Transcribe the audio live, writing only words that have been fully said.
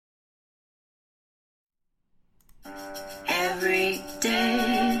Every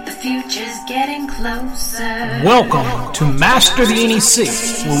day, the future's getting closer. Welcome to Master the NEC,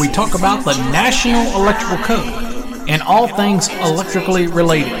 where we talk about the National Electrical Code and all things electrically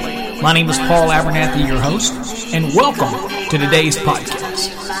related. My name is Paul Abernathy, your host, and welcome to today's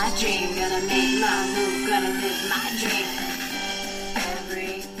podcast.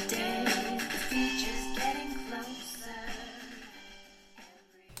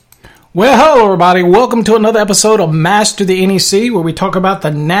 Well, hello everybody. Welcome to another episode of Master the NEC, where we talk about the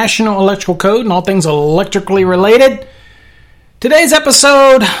National Electrical Code and all things electrically related. Today's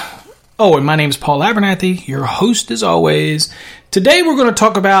episode, and my name is Paul Abernathy, your host as always. Today we're going to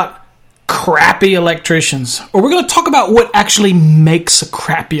talk about crappy electricians, or we're going to talk about what actually makes a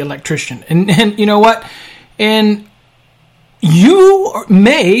crappy electrician. And you know what? And you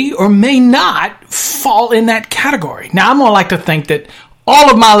may or may not fall in that category. Now, I'm going to like to think that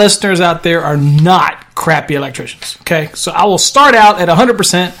all of my listeners out there are not crappy electricians, okay? So I will start out at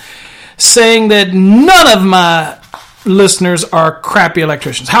 100% saying that none of my listeners are crappy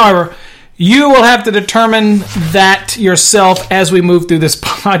electricians. However, you will have to determine that yourself as we move through this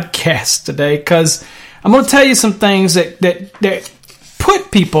podcast today, because I'm going to tell you some things that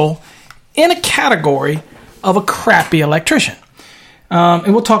put people in a category of a crappy electrician.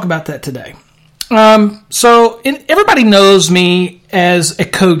 And we'll talk about that today. Everybody knows me as a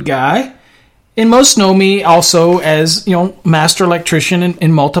code guy, and most know me also as, master electrician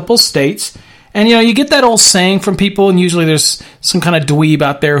in multiple states. And, you get that old saying from people, and usually there's some kind of dweeb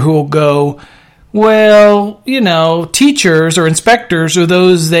out there who will go, well, teachers or inspectors are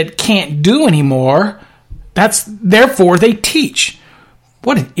those that can't do anymore. Therefore they teach.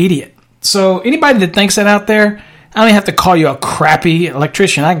 What an idiot. So anybody that thinks that out there, I don't even have to call you a crappy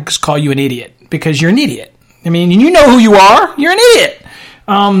electrician. I can just call you an idiot. Because you're an idiot. I mean, you know who you are. You're an idiot.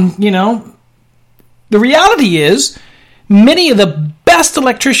 The reality is many of the best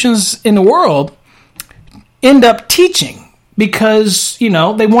electricians in the world end up teaching because, they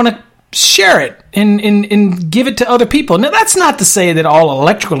want to share it and give it to other people. Now, that's not to say that all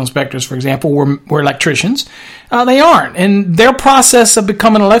electrical inspectors, for example, were electricians. They aren't. And their process of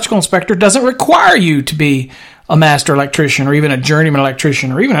becoming an electrical inspector doesn't require you to be a master electrician or even a journeyman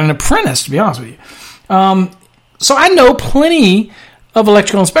electrician or even an apprentice, to be honest with you. So I know plenty of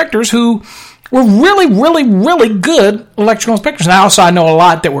electrical inspectors who were really, really, really good electrical inspectors. And I know a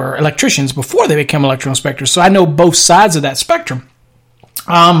lot that were electricians before they became electrical inspectors. So I know both sides of that spectrum.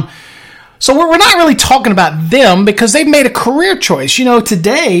 So we're not really talking about them because they've made a career choice.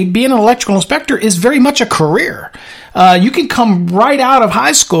 Today, being an electrical inspector is very much a career. You can come right out of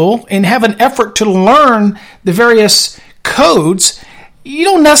high school and have an effort to learn the various codes. You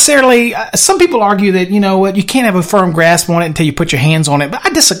don't necessarily, some people argue that, you can't have a firm grasp on it until you put your hands on it, but I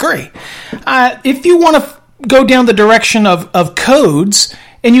disagree. If you want to go down the direction of codes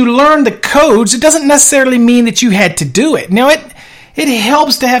and you learn the codes, it doesn't necessarily mean that you had to do it. Now, it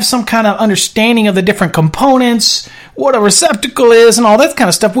helps to have some kind of understanding of the different components, what a receptacle is, and all that kind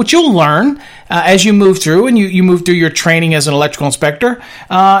of stuff, which you'll learn as you move through, and you move through your training as an electrical inspector.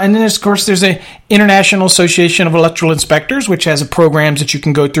 And then, of course, there's an International Association of Electrical Inspectors, which has programs that you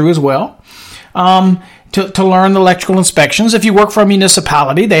can go through as well to learn the electrical inspections. If you work for a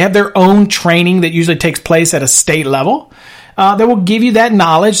municipality, they have their own training that usually takes place at a state level that will give you that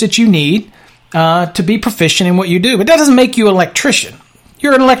knowledge that you need to be proficient in what you do. But that doesn't make you an electrician.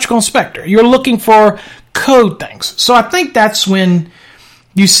 You're an electrical inspector. You're looking for code things. So I think that's when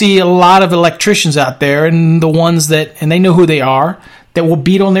you see a lot of electricians out there, and the ones that, and they know who they are, that will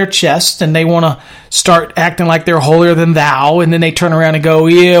beat on their chest and they want to start acting like they're holier than thou, and then they turn around and go,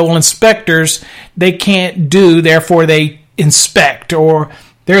 inspectors, they can't do, therefore they inspect. Or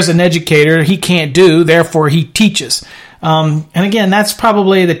there's an educator, he can't do, therefore he teaches. And again, that's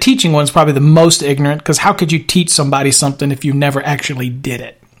probably, the teaching one's probably the most ignorant, because how could you teach somebody something if you never actually did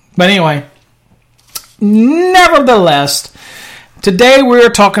it? But anyway, nevertheless, today we're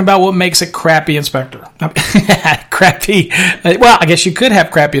talking about what makes a crappy inspector. Crappy, well, I guess you could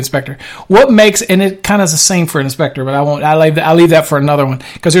have crappy inspector. What makes, and it kind of is the same for an inspector, but I'll leave that for another one,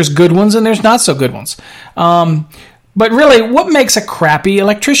 because there's good ones and there's not so good ones. But really, what makes a crappy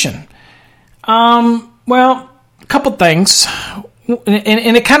electrician? Well, couple things,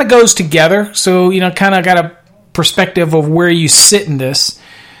 and it kind of goes together, so kind of got a perspective of where you sit in this.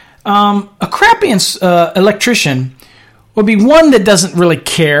 A crappy electrician would be one that doesn't really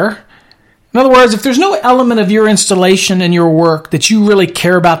care. In other words, if there's no element of your installation and your work that you really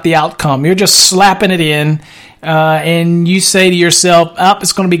care about the outcome, you're just slapping it in, and you say to yourself,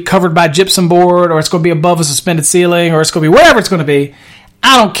 it's going to be covered by gypsum board, or it's going to be above a suspended ceiling, or it's going to be whatever it's going to be.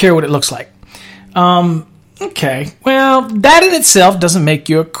 I don't care what it looks like. Okay, well, that in itself doesn't make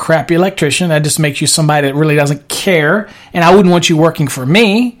you a crappy electrician. That just makes you somebody that really doesn't care, and I wouldn't want you working for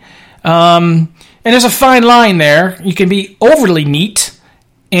me. And there's a fine line there. You can be overly neat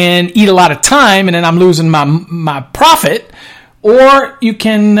and eat a lot of time, and then I'm losing my profit, or you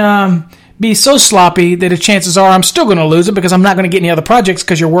can be so sloppy that the chances are I'm still going to lose it because I'm not going to get any other projects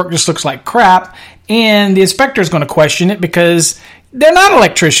because your work just looks like crap, and the inspector is going to question it because they're not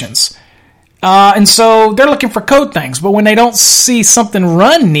electricians. And so they're looking for code things, but when they don't see something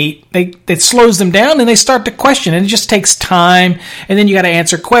run neat, it slows them down and they start to question. And it just takes time, and then you got to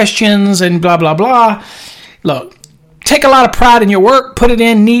answer questions and blah, blah, blah. Look, take a lot of pride in your work, put it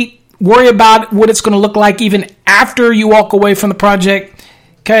in neat, worry about what it's going to look like even after you walk away from the project.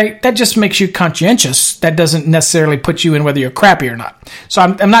 Okay, that just makes you conscientious. That doesn't necessarily put you in whether you're crappy or not. So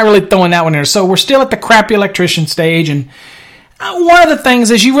I'm not really throwing that one there. So we're still at the crappy electrician stage, and one of the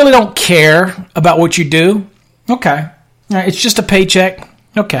things is you really don't care about what you do. Okay. It's just a paycheck.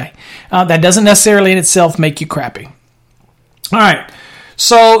 Okay. That doesn't necessarily in itself make you crappy. All right.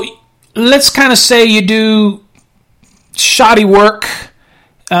 So let's kind of say you do shoddy work.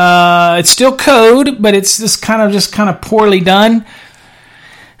 It's still code, but it's just kind of poorly done.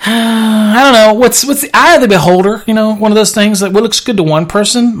 I don't know. What's the eye of the beholder? You know, one of those things that what looks good to one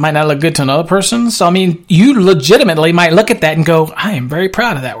person might not look good to another person. So, I mean, you legitimately might look at that and go, I am very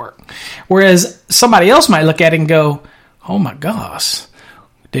proud of that work. Whereas somebody else might look at it and go, oh my gosh,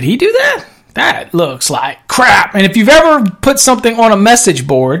 did he do that? That looks like crap. And if you've ever put something on a message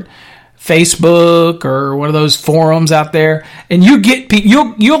board, Facebook or one of those forums out there, and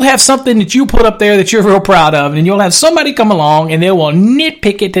you'll have something that you put up there that you're real proud of, and you'll have somebody come along and they will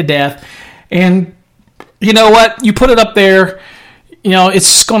nitpick it to death. And you know what? You put it up there, you know, it's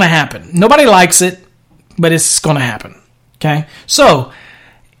just going to happen. Nobody likes it, but it's going to happen. Okay? So,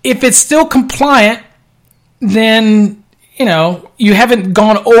 if it's still compliant, then, you know, you haven't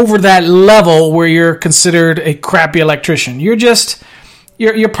gone over that level where you're considered a crappy electrician.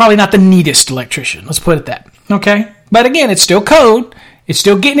 You're probably not the neatest electrician. Let's put it that. Okay? But again, it's still code. It's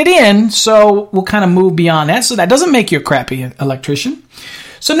still getting it in. So we'll kind of move beyond that. So that doesn't make you a crappy electrician.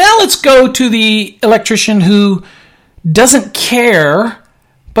 So now let's go to the electrician who doesn't care,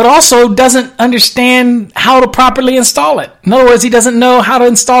 but also doesn't understand how to properly install it. In other words, he doesn't know how to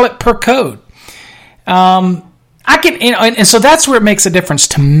install it per code. And so that's where it makes a difference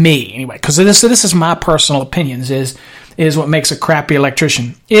to me anyway, because this is my personal opinions is what makes a crappy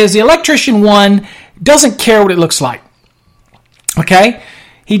electrician. Is the electrician, one, doesn't care what it looks like. Okay?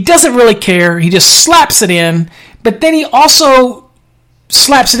 He doesn't really care. He just slaps it in, but then he also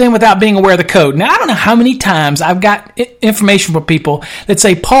slaps it in without being aware of the code. Now, I don't know how many times I've got information from people that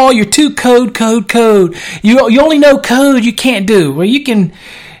say, Paul, you're too code. You only know code you can't do. Well,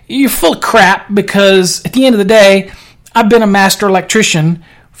 you're full of crap, because at the end of the day, I've been a master electrician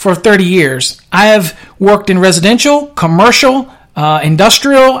for 30 years. I have worked in residential, commercial,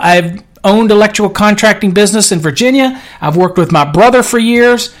 industrial. I've owned electrical contracting business in Virginia. I've worked with my brother for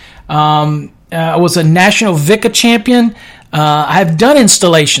years. I was a national VICA champion. I've done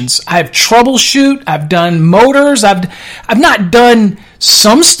installations. I've troubleshoot. I've done motors. I've not done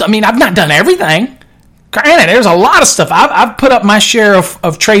some stuff. I mean, I've not done everything. Granted, there's a lot of stuff. I've put up my share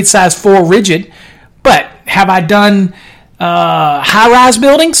of trade size 4 rigid, but have I done high-rise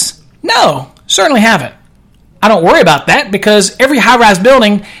buildings? No, certainly haven't. I don't worry about that because every high-rise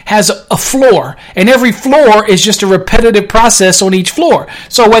building has a floor, and every floor is just a repetitive process on each floor.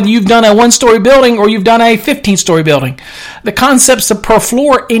 So whether you've done a 1-story building or you've done a 15-story building, the concepts of per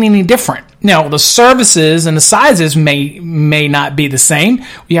floor ain't any different. Now, the services and the sizes may not be the same.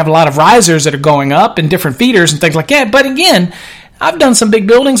 We have a lot of risers that are going up and different feeders and things like that. But again, I've done some big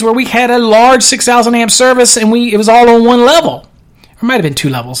buildings where we had a large 6,000 amp service and it was all on one level. Or it might have been 2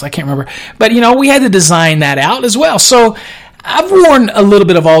 levels. I can't remember. But, you know, we had to design that out as well. So I've worn a little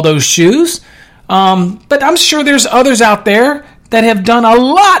bit of all those shoes. But I'm sure there's others out there that have done a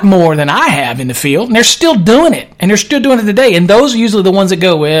lot more than I have in the field. And they're still doing it. And they're still doing it today. And those are usually the ones that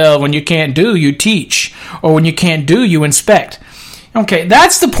go, well, when you can't do, you teach. Or when you can't do, you inspect. Okay,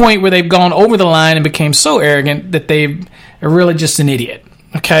 that's the point where they've gone over the line and became so arrogant that they are really just an idiot.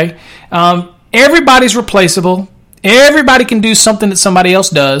 Okay? Everybody's replaceable. Everybody can do something that somebody else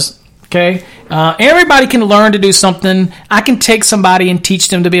does. Okay? Everybody can learn to do something. I can take somebody and teach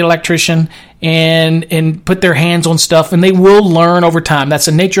them to be an electrician and put their hands on stuff, and they will learn over time. That's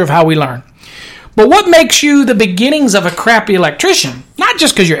the nature of how we learn. But what makes you the beginnings of a crappy electrician? Not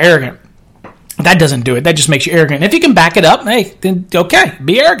just because you're arrogant. That doesn't do it. That just makes you arrogant. If you can back it up, hey, then okay,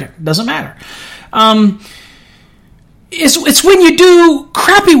 be arrogant. It doesn't matter. It's when you do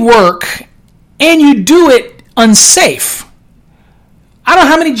crappy work and you do it unsafe. I don't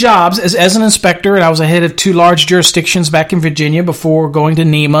know how many jobs as an inspector, and I was ahead of 2 large jurisdictions back in Virginia before going to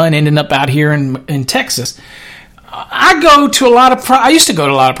NEMA and ending up out here in Texas. I used to go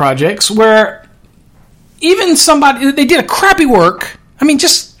to a lot of projects where even they did a crappy work. I mean,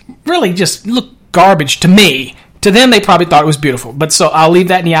 just looked garbage to me. To them, they probably thought it was beautiful. But so I'll leave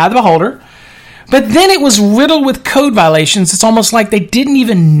that in the eye of the beholder. But then it was riddled with code violations. It's almost like they didn't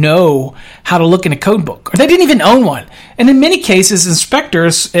even know how to look in a code book, or they didn't even own one. And in many cases,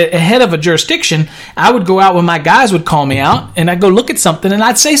 inspectors ahead of a jurisdiction, I would go out when my guys would call me out, and I'd go look at something, and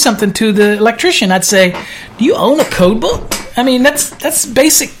I'd say something to the electrician. I'd say, "Do you own a code book? I mean, that's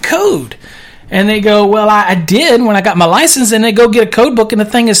basic code." And they go, "Well, I did when I got my license." And they go get a code book, and the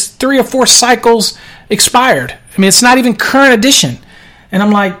thing is 3 or 4 cycles expired. I mean, it's not even current edition. And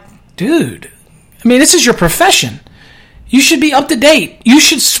I'm like, dude, I mean, this is your profession. You should be up to date. You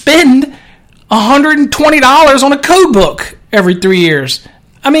should spend $120 on a code book every 3 years.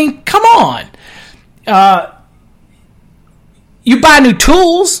 I mean, come on. You buy new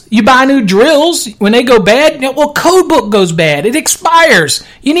tools. You buy new drills. When they go bad, well, code book goes bad. It expires.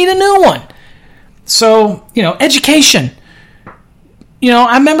 You need a new one. So, education.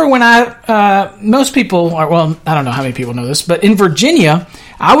 I remember when most people I don't know how many people know this, but in Virginia,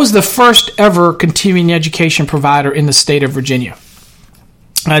 I was the first ever continuing education provider in the state of Virginia.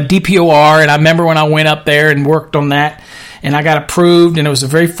 DPOR, and I remember when I went up there and worked on that, and I got approved, and it was the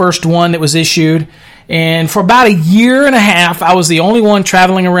very first one that was issued. And for about 1.5 years, I was the only one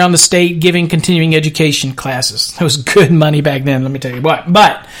traveling around the state giving continuing education classes. It was good money back then, let me tell you what.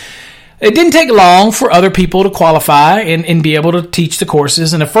 But it didn't take long for other people to qualify and be able to teach the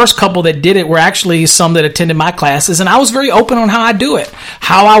courses. And the first couple that did it were actually some that attended my classes. And I was very open on how I do it,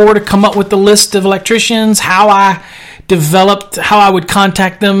 how I were to come up with the list of electricians, how I developed, how I would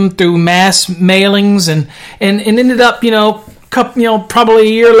contact them through mass mailings, and ended up, probably 1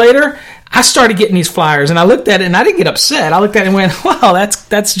 year later, I started getting these flyers, and I looked at it, and I didn't get upset. I looked at it and went, wow,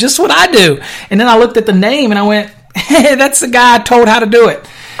 that's just what I do. And then I looked at the name, and I went, hey, that's the guy I told how to do it.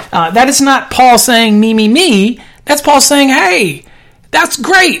 That is not Paul saying me. That's Paul saying, hey, that's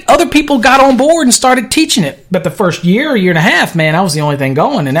great. Other people got on board and started teaching it. But the first 1.5 years, man, I was the only thing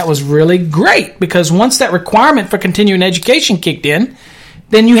going. And that was really great, because once that requirement for continuing education kicked in,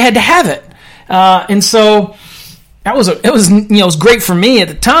 then you had to have it. And so it was great for me at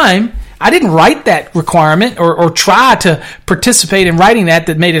the time. I didn't write that requirement or try to participate in writing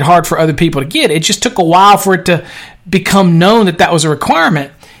that made it hard for other people to get. It just took a while for it to become known that was a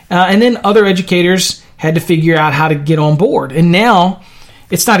requirement. And then other educators had to figure out how to get on board. And now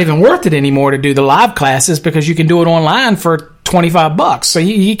it's not even worth it anymore to do the live classes, because you can do it online for $25. So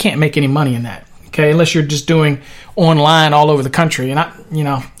you can't make any money in that, okay, unless you're just doing online all over the country. And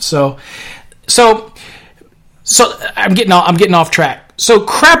so I'm getting off track. So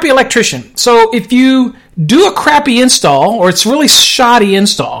Crappy Electrician. So if you do a crappy install, or it's really shoddy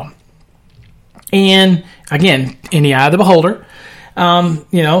install, and again, in the eye of the beholder,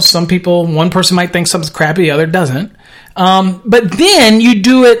 some people, one person might think something's crappy, the other doesn't. But then you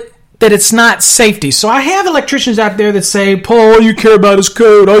do it that it's not safety. So I have electricians out there that say, Paul, all you care about is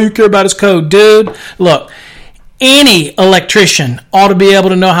code. All you care about is code. Dude, look, any electrician ought to be able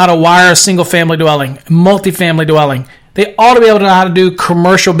to know how to wire a single-family dwelling, multifamily dwelling. They ought to be able to know how to do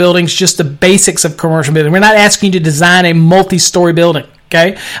commercial buildings, just the basics of commercial building. We're not asking you to design a multi-story building,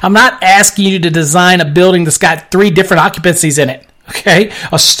 okay? I'm not asking you to design a building that's got 3 different occupancies in it, okay?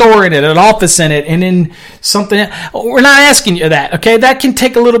 A store in it, an office in it, and then something. We're not asking you that, okay? That can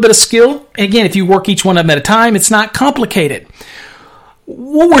take a little bit of skill. Again, if you work each one of them at a time, it's not complicated.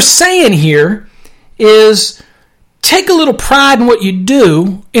 What we're saying here is take a little pride in what you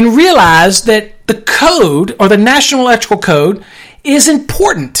do and realize that the code, or the National Electrical Code, is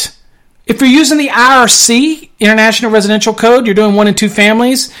important. If you're using the IRC, International Residential Code, you're doing 1 and 2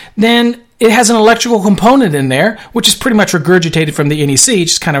 families, then it has an electrical component in there, which is pretty much regurgitated from the NEC,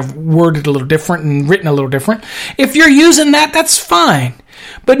 just kind of worded a little different and written a little different. If you're using that, that's fine.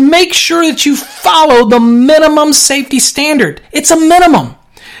 But make sure that you follow the minimum safety standard. It's a minimum.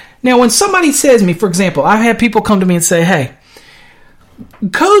 Now, when somebody says to me, for example, I've had people come to me and say, hey,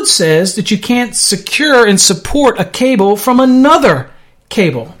 code says that you can't secure and support a cable from another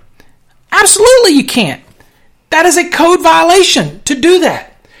cable. Absolutely you can't. That is a code violation to do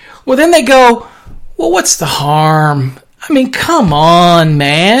that. Well, then they go, well, what's the harm? I mean, come on,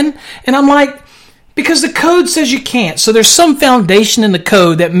 man. And I'm like, because the code says you can't. So there's some foundation in the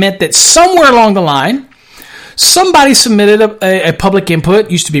code that meant that somewhere along the line, somebody submitted a public input,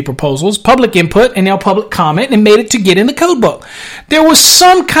 used to be proposals, public input, and now public comment, and made it to get in the code book. There was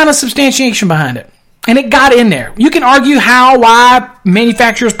some kind of substantiation behind it. And it got in there. You can argue how, why,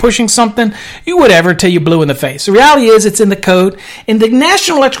 manufacturers pushing something, you whatever, until you blue in the face. The reality is it's in the code. And the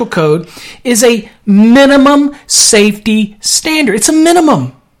National Electrical Code is a minimum safety standard. It's a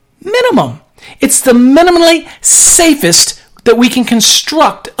minimum. It's the minimally safest that we can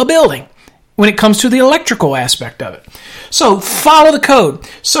construct a building when it comes to the electrical aspect of it. So follow the code.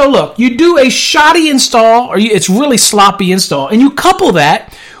 So look, you do a shoddy install, or it's really sloppy install, and you couple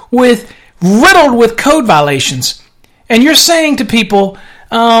that with riddled with code violations. And you're saying to people,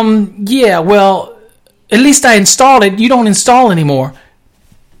 yeah, well, at least I installed it. You don't install anymore.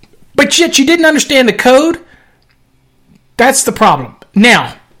 But yet you didn't understand the code. That's the problem.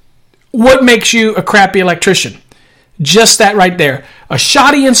 Now, what makes you a crappy electrician? Just that right there. A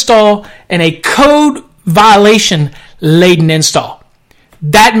shoddy install and a code violation laden install.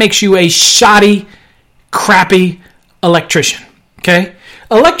 That makes you a shoddy, crappy electrician. Okay?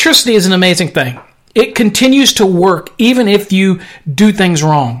 Electricity is an amazing thing. It continues to work even if you do things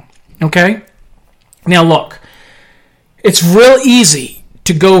wrong. Okay? Now look, it's real easy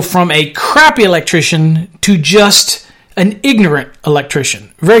to go from a crappy electrician to just an ignorant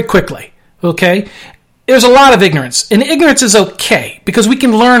electrician very quickly. Okay? There's a lot of ignorance, and ignorance is okay because we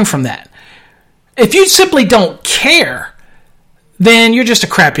can learn from that. If you simply don't care, then you're just a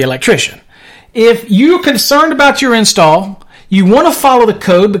crappy electrician. If you're concerned about your install, you want to follow the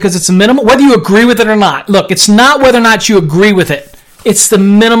code because it's a minimum, whether you agree with it or not. Look, it's not whether or not you agree with it. It's the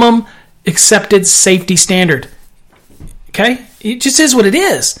minimum accepted safety standard. Okay? It just is what it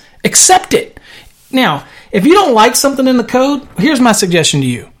is. Accept it. Now, if you don't like something in the code, here's my suggestion to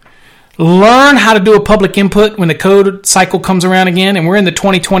you. Learn how to do a public input when the code cycle comes around again, and we're in the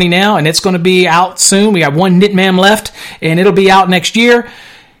 2020 now, and it's going to be out soon. We got one NITMAM left, and it'll be out next year.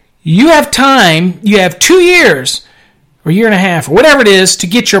 You have time, you have 2 years, or a year and a half, or whatever it is, to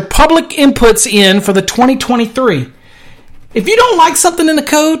get your public inputs in for the 2023. If you don't like something in the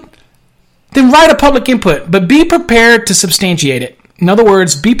code, then write a public input, but be prepared to substantiate it. In other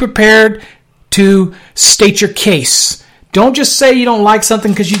words, be prepared to state your case. Don't just say you don't like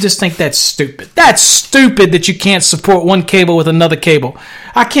something because you just think that's stupid. That's stupid that you can't support one cable with another cable.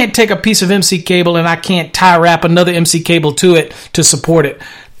 I can't take a piece of MC cable and I can't tie wrap another MC cable to it to support it.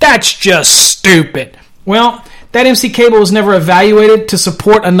 That's just stupid. Well, that MC cable was never evaluated to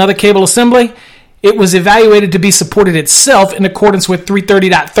support another cable assembly. It was evaluated to be supported itself in accordance with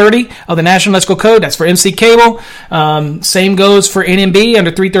 330.30 of the National Electrical Code. That's for MC cable. Same goes for NMB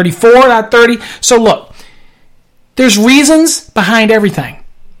under 334.30. So look, there's reasons behind everything.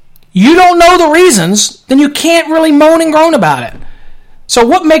 You don't know the reasons, then you can't really moan and groan about it. So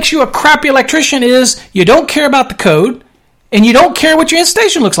what makes you a crappy electrician is you don't care about the code and you don't care what your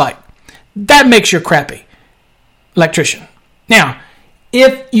installation looks like. That makes you a crappy electrician. Now,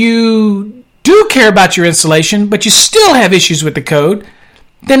 if you do care about your installation, but you still have issues with the code,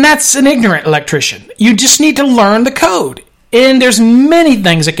 then that's an ignorant electrician. You just need to learn the code. And there's many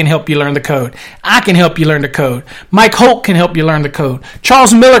things that can help you learn the code. I can help you learn the code. Mike Holt can help you learn the code.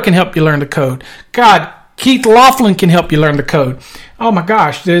 Charles Miller can help you learn the code. God, Keith Laughlin can help you learn the code. Oh my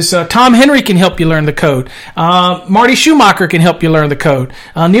gosh, there's Tom Henry can help you learn the code. Marty Schumacher can help you learn the code.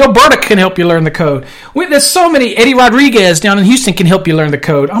 Neil Burdick can help you learn the code. There's so many. Eddie Rodriguez down in Houston can help you learn the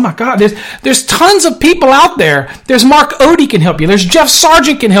code. Oh my God, there's tons of people out there. There's Mark Odie can help you. There's Jeff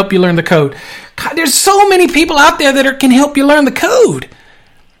Sargent can help you learn the code. God, there's so many people out there that can help you learn the code.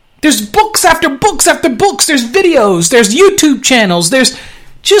 There's books after books after books. There's videos. There's YouTube channels.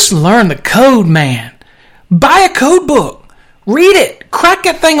 Just learn the code, man. Buy a code book. Read it. Crack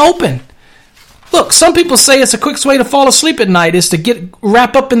that thing open. Look, some people say it's the quickest way to fall asleep at night is to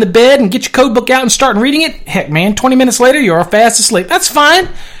wrap up in the bed and get your code book out and start reading it. Heck, man, 20 minutes later, you're fast asleep. That's fine.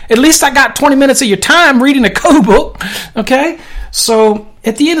 At least I got 20 minutes of your time reading a code book. Okay? So,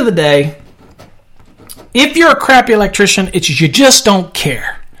 at the end of the day, if you're a crappy electrician, it's you just don't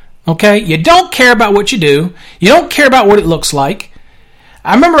care. Okay? You don't care about what you do. You don't care about what it looks like.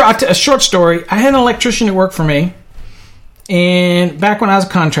 I remember a short story. I had an electrician that worked for me, and back when I was a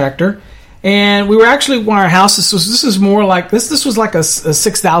contractor, and we were actually one of our houses. This was more like this was like a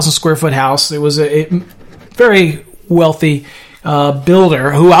 6,000 square foot house. It was a very wealthy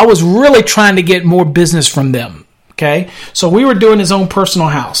builder who I was really trying to get more business from them. Okay, so we were doing his own personal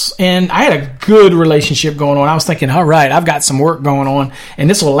house, and I had a good relationship going on. I was thinking, all right, I've got some work going on, and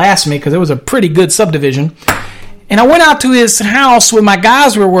this will last me because it was a pretty good subdivision. And I went out to his house with my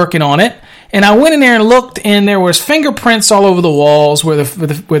guys who were working on it, and I went in there and looked, and there was fingerprints all over the walls where the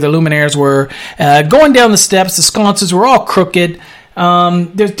luminaires were. Going down the steps, the sconces were all crooked.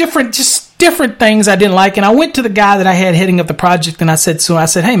 There's different things I didn't like, and I went to the guy that I had heading up the project, and I said,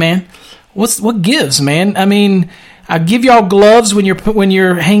 hey man, what gives, man? I mean, I give y'all gloves when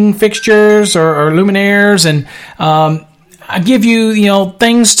you're hanging fixtures or luminaires, and I give you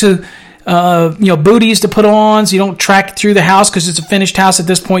things to booties to put on so you don't track through the house because it's a finished house at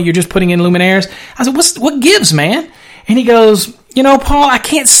this point. You're just putting in luminaires. I said, what gives, man? And he goes, Paul, I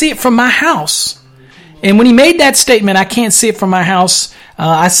can't see it from my house. And when he made that statement, I can't see it from my house,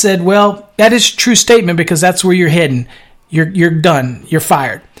 I said, well, that is a true statement because that's where you're heading. You're done. You're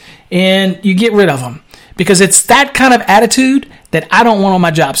fired. And you get rid of them because it's that kind of attitude that I don't want on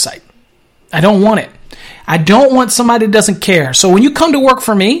my job site. I don't want it. I don't want somebody that doesn't care. So when you come to work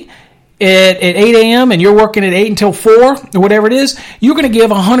for me at 8 a.m. and you're working at 8 until 4 or whatever it is, you're going to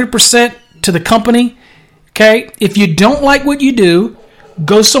give 100% to the company. Okay? If you don't like what you do,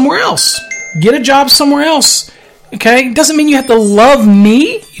 go somewhere else. Get a job somewhere else. Okay? It doesn't mean you have to love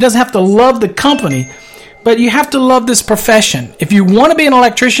me. You doesn't have to love the company. But you have to love this profession. If you want to be an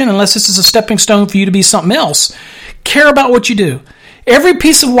electrician, unless this is a stepping stone for you to be something else, care about what you do. Every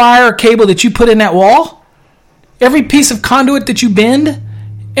piece of wire or cable that you put in that wall, every piece of conduit that you bend,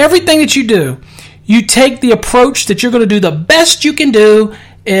 everything that you do, you take the approach that you're going to do the best you can do,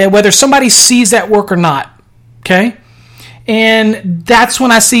 whether somebody sees that work or not. Okay? And that's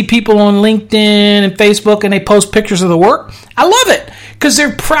when I see people on LinkedIn and Facebook and they post pictures of the work. I love it because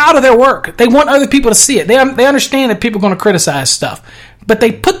they're proud of their work. They want other people to see it. They understand that people are going to criticize stuff, but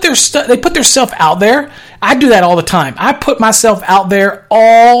they put their self out there. I do that all the time. I put myself out there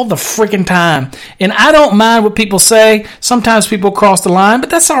all the freaking time, and I don't mind what people say. Sometimes people cross the line, but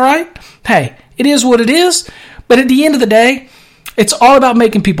that's all right. Hey, it is what it is. But at the end of the day, it's all about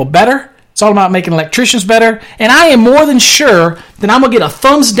making people better. It's all about making electricians better. And I am more than sure that I'm going to get a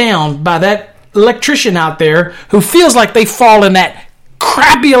thumbs down by that electrician out there who feels like they fall in that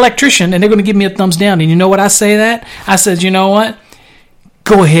crappy electrician, and they're going to give me a thumbs down. And you know what I say that? I said, you know what?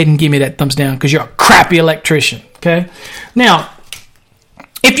 Go ahead and give me that thumbs down because you're a crappy electrician. Okay? Now,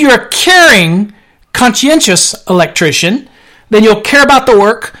 if you're a caring, conscientious electrician, then you'll care about the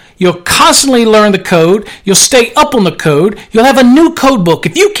work. You'll constantly learn the code. You'll stay up on the code. You'll have a new code book.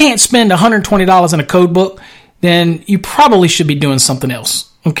 If you can't spend $120 in a code book, then you probably should be doing something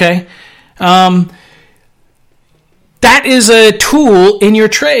else. Okay? That is a tool in your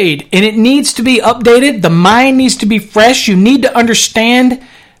trade, and it needs to be updated. The mind needs to be fresh. You need to understand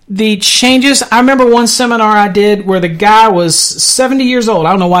the changes. I remember one seminar I did where the guy was 70 years old. I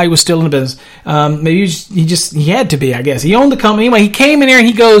don't know why he was still in the business. Maybe he had to be, I guess. He owned the company. Anyway, he came in here and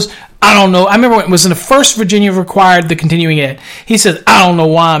he goes, I don't know. I remember when it was in the first Virginia required the continuing ed. He said, I don't know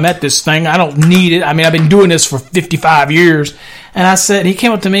why I'm at this thing. I don't need it. I mean, I've been doing this for 55 years. And I said, he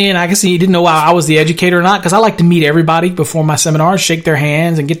came up to me, and I guess he didn't know why I was the educator or not, because I like to meet everybody before my seminars, shake their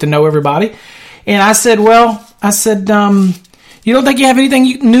hands, and get to know everybody. And I said, you don't think you have anything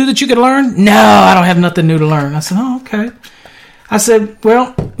new that you could learn? No, I don't have nothing new to learn. I said, oh, okay. I said,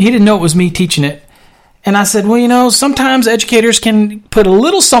 well, he didn't know it was me teaching it. And I said, well, sometimes educators can put a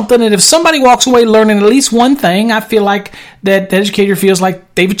little something, and if somebody walks away learning at least one thing, I feel like that the educator feels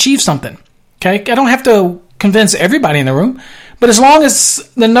like they've achieved something. Okay? I don't have to convince everybody in the room, but as long as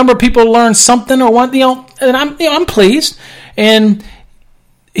the number of people learn something or one, and I'm pleased. And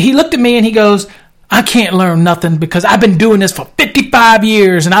he looked at me and he goes, I can't learn nothing because I've been doing this for 55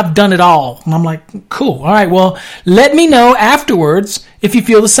 years and I've done it all. And I'm like, cool. All right, well, let me know afterwards if you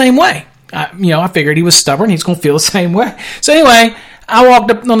feel the same way. I figured he was stubborn. He's going to feel the same way. So anyway, I walked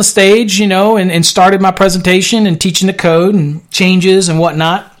up on the stage, and started my presentation and teaching the code and changes and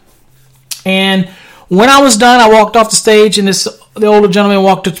whatnot. And when I was done, I walked off the stage, and the older gentleman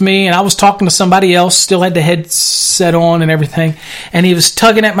walked up to me, and I was talking to somebody else, still had the headset on and everything, and he was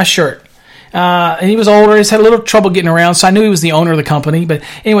tugging at my shirt. And he was older. He's had a little trouble getting around, so I knew he was the owner of the company. But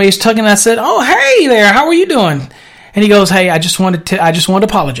anyway, he's tugging, and I said, "Oh, hey there, how are you doing?" And he goes, "Hey, I just wanted to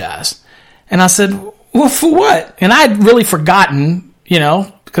apologize." And I said, "Well, for what?" And I had really forgotten,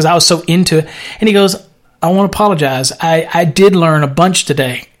 because I was so into it. And he goes, "I want to apologize. I did learn a bunch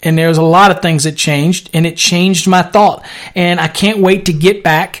today, and there's a lot of things that changed, and it changed my thought. And I can't wait to get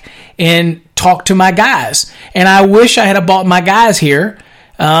back and talk to my guys. And I wish I had bought my guys here,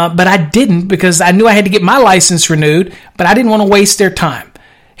 but I didn't because I knew I had to get my license renewed, but I didn't want to waste their time."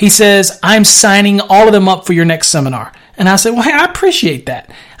 He says, "I'm signing all of them up for your next seminar." And I said, "Well, hey, I appreciate that."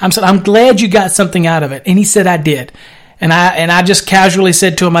 I'm glad you got something out of it. And he said, "I did." And I just casually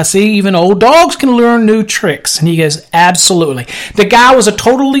said to him, I see, even old dogs can learn new tricks. And he goes, absolutely. The guy was a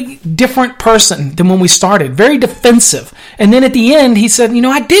totally different person than when we started, very defensive. And then at the end, he said,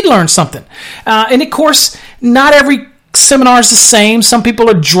 I did learn something. And of course, not every seminars the same. Some people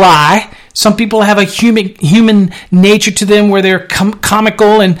are dry. Some people have a human nature to them where they're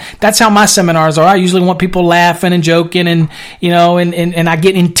comical, and that's how my seminars are. I usually want people laughing and joking, and and I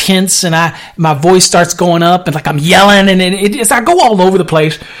get intense, and my voice starts going up, and like I'm yelling, and I go all over the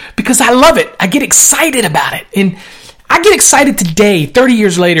place because I love it. I get excited about it, and I get excited today, 30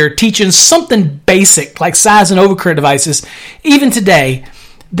 years later, teaching something basic like size and overcurrent devices, even today,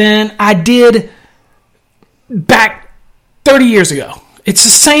 than I did back 30 years ago. It's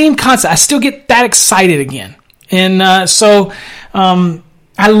the same concept. I still get that excited again. And so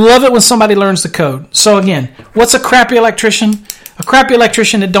I love it when somebody learns the code. So again, what's a crappy electrician? A crappy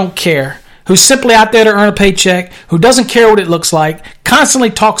electrician that don't care, who's simply out there to earn a paycheck, who doesn't care what it looks like, constantly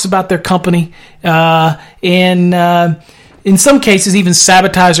talks about their company, and in some cases even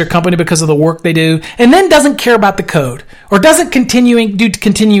sabotage their company because of the work they do, and then doesn't care about the code, or doesn't do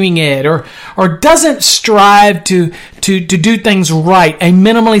continuing ed, or doesn't strive to do things right, a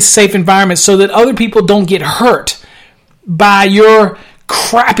minimally safe environment so that other people don't get hurt by your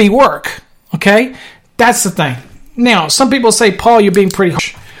crappy work. Okay? That's the thing. Now, some people say, Paul, you're being pretty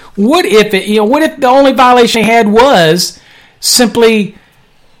harsh. What if the only violation they had was simply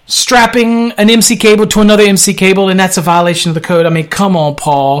strapping an MC cable to another MC cable, and that's a violation of the code? I mean, come on,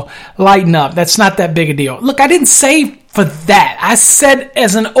 Paul, lighten up. That's not that big a deal. Look, I didn't say for that. I said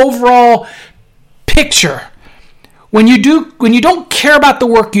as an overall picture. When you don't care about the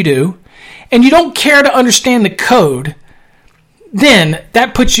work you do, and you don't care to understand the code, then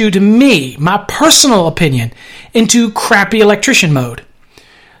that puts you, to me, my personal opinion, into crappy electrician mode.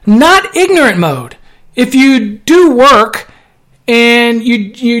 Not ignorant mode. If you do work and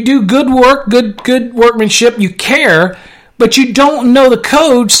you do good work, good workmanship, you care, but you don't know the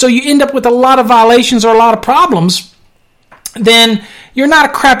code, so you end up with a lot of violations or a lot of problems, then you're not a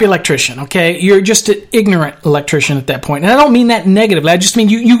crappy electrician, okay? You're just an ignorant electrician at that point. And I don't mean that negatively. I just mean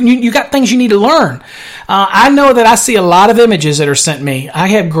you got things you need to learn. I know that I see a lot of images that are sent me. I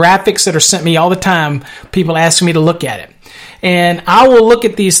have graphics that are sent me all the time, people asking me to look at it. And I will look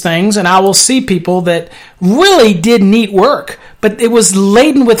at these things, and I will see people that really did neat work, but it was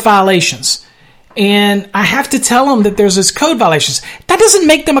laden with violations. And I have to tell them that there's this code violations. That doesn't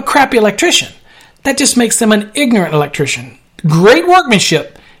make them a crappy electrician. That just makes them an ignorant electrician. Great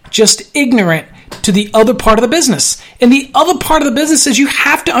workmanship, just ignorant to the other part of the business. And the other part of the business is you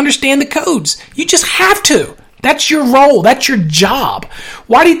have to understand the codes. You just have to. That's your role. That's your job.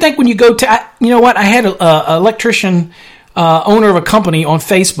 Why do you think when you go to, I had an electrician, owner of a company on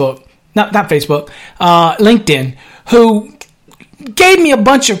Facebook, not Facebook, LinkedIn, who gave me a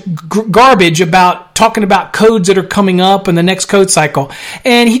bunch of garbage about talking about codes that are coming up in the next code cycle.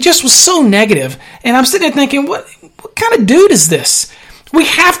 And he just was so negative. And I'm sitting there thinking, what kind of dude is this? We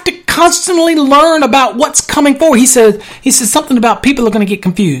have to constantly learn about what's coming forward. He said something about people are going to get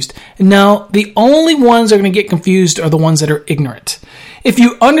confused. No, the only ones that are going to get confused are the ones that are ignorant. If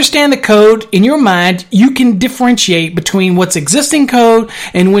you understand the code in your mind, you can differentiate between what's existing code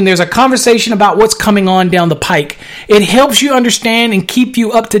and when there's a conversation about what's coming on down the pike. It helps you understand and keep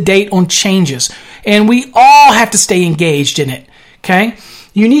you up to date on changes. And we all have to stay engaged in it. Okay?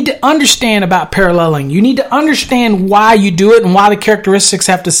 You need to understand about paralleling. You need to understand why you do it and why the characteristics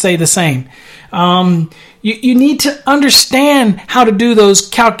have to stay the same. You need to understand how to do those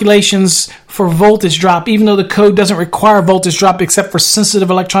calculations for voltage drop, even though the code doesn't require voltage drop except for sensitive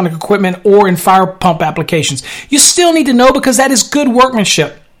electronic equipment or in fire pump applications. You still need to know because that is good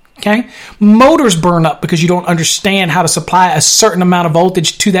workmanship. Okay? Motors burn up because you don't understand how to supply a certain amount of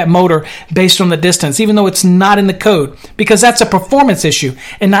voltage to that motor based on the distance, even though it's not in the code, because that's a performance issue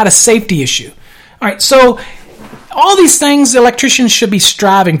and not a safety issue. All right, so all these things electricians should be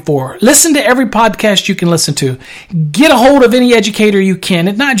striving for. Listen to every podcast you can listen to. Get a hold of any educator you can,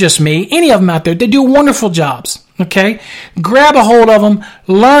 and not just me, any of them out there. They do wonderful jobs. Okay? Grab a hold of them.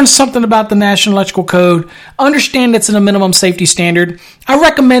 Learn something about the National Electrical Code. Understand it's in a minimum safety standard. I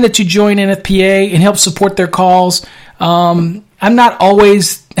recommend that you join NFPA and help support their cause. I've not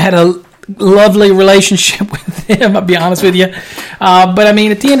always had a lovely relationship with them, I'll be honest with you. But I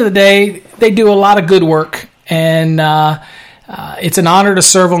mean, at the end of the day, they do a lot of good work. And it's an honor to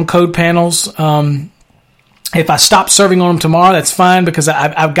serve on code panels. If I stop serving on them tomorrow, that's fine because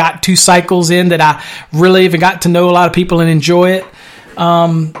I've got 2 cycles in that I really have got to know a lot of people and enjoy it.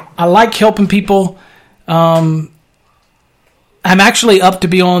 I like helping people. I'm actually up to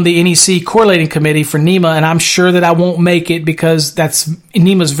be on the NEC correlating committee for NEMA, and I'm sure that I won't make it because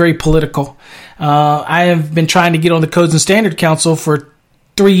NEMA is very political. I have been trying to get on the Codes and Standard Council for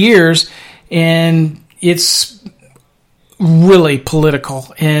 3 years, and it's really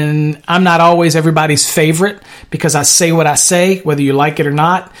political, and I'm not always everybody's favorite because I say what I say, whether you like it or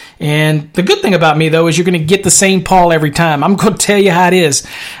not. And the good thing about me, though, is you're going to get the same Paul every time. I'm going to tell you how it is.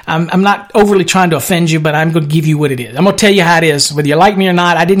 I'm not overly trying to offend you, but I'm going to give you what it is. I'm going to tell you how it is, whether you like me or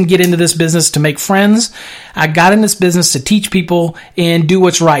not. I didn't get into this business to make friends. I got in this business to teach people and do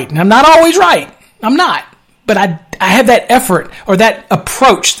what's right. And I'm not always right. I'm not. But I have that effort or that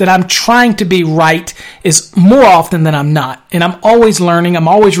approach that I'm trying to be right is more often than I'm not. And I'm always learning. I'm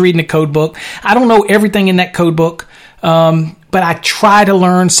always reading a code book. I don't know everything in that code book, but I try to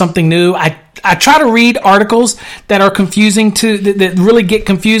learn something new. I try to read articles that are confusing that really get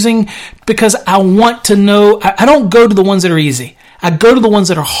confusing because I want to know. I don't go to the ones that are easy. I go to the ones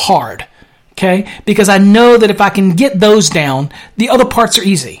that are hard. Okay? Because I know that if I can get those down, the other parts are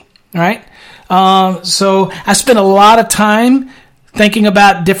easy. All right? So I spent a lot of time thinking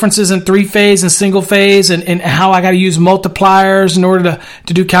about differences in three-phase and single-phase and how I got to use multipliers in order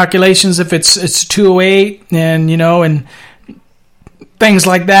to do calculations if it's 208 and things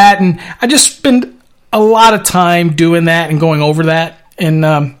like that. And I just spend a lot of time doing that and going over that. And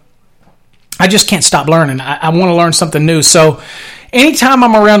I just can't stop learning. I want to learn something new. So anytime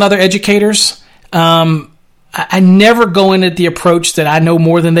I'm around other educators, I never go in at the approach that I know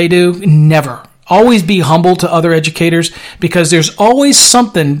more than they do. Never. Always be humble to other educators because there's always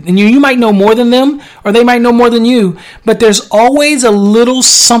something, and you might know more than them or they might know more than you, but there's always a little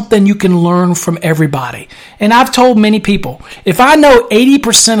something you can learn from everybody. And I've told many people, if I know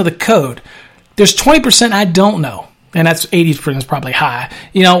 80% of the code, there's 20% I don't know. And that's 80% is probably high.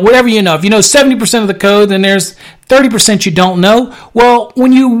 Whatever you know. If you know 70% of the code, then there's 30% you don't know. Well,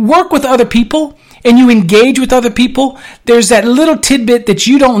 when you work with other people, and you engage with other people, there's that little tidbit that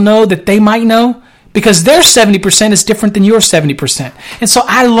you don't know that they might know because their 70% is different than your 70%. And so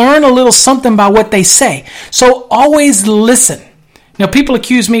I learn a little something by what they say. So always listen. Now, people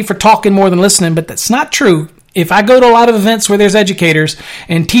accuse me for talking more than listening, but that's not true. If I go to a lot of events where there's educators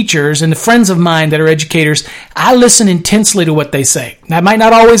and teachers and the friends of mine that are educators, I listen intensely to what they say. I might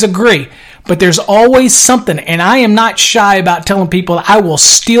not always agree, but there's always something, and I am not shy about telling people I will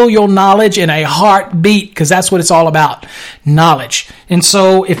steal your knowledge in a heartbeat because that's what it's all about, knowledge. And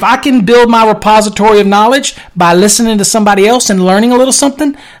so if I can build my repository of knowledge by listening to somebody else and learning a little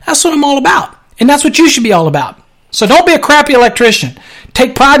something, that's what I'm all about, and that's what you should be all about. So don't be a crappy electrician.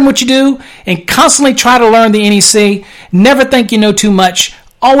 Take pride in what you do and constantly try to learn the NEC. Never think you know too much.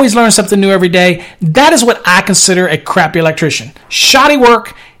 Always learn something new every day. That is what I consider a crappy electrician. Shoddy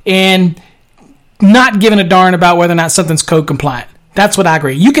work and not giving a darn about whether or not something's code compliant. That's what I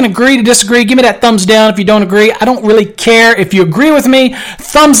agree. You can agree to disagree. Give me that thumbs down if you don't agree. I don't really care. If you agree with me,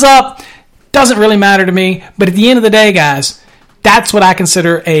 thumbs up. Doesn't really matter to me. But at the end of the day, guys, that's what I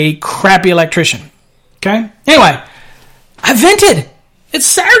consider a crappy electrician. Okay? Anyway, I vented. It's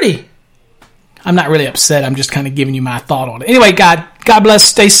Saturday. I'm not really upset. I'm just kind of giving you my thought on it. Anyway, God bless.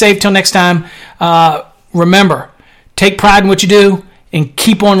 Stay safe till next time. Remember, take pride in what you do and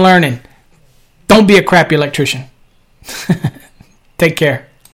keep on learning. Don't be a crappy electrician. Take care.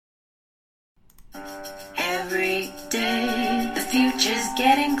 Every day, the future's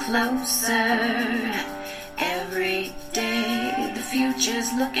getting closer. Every day, the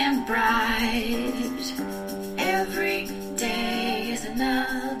future's looking bright. Every day is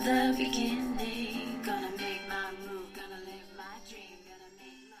another beginning.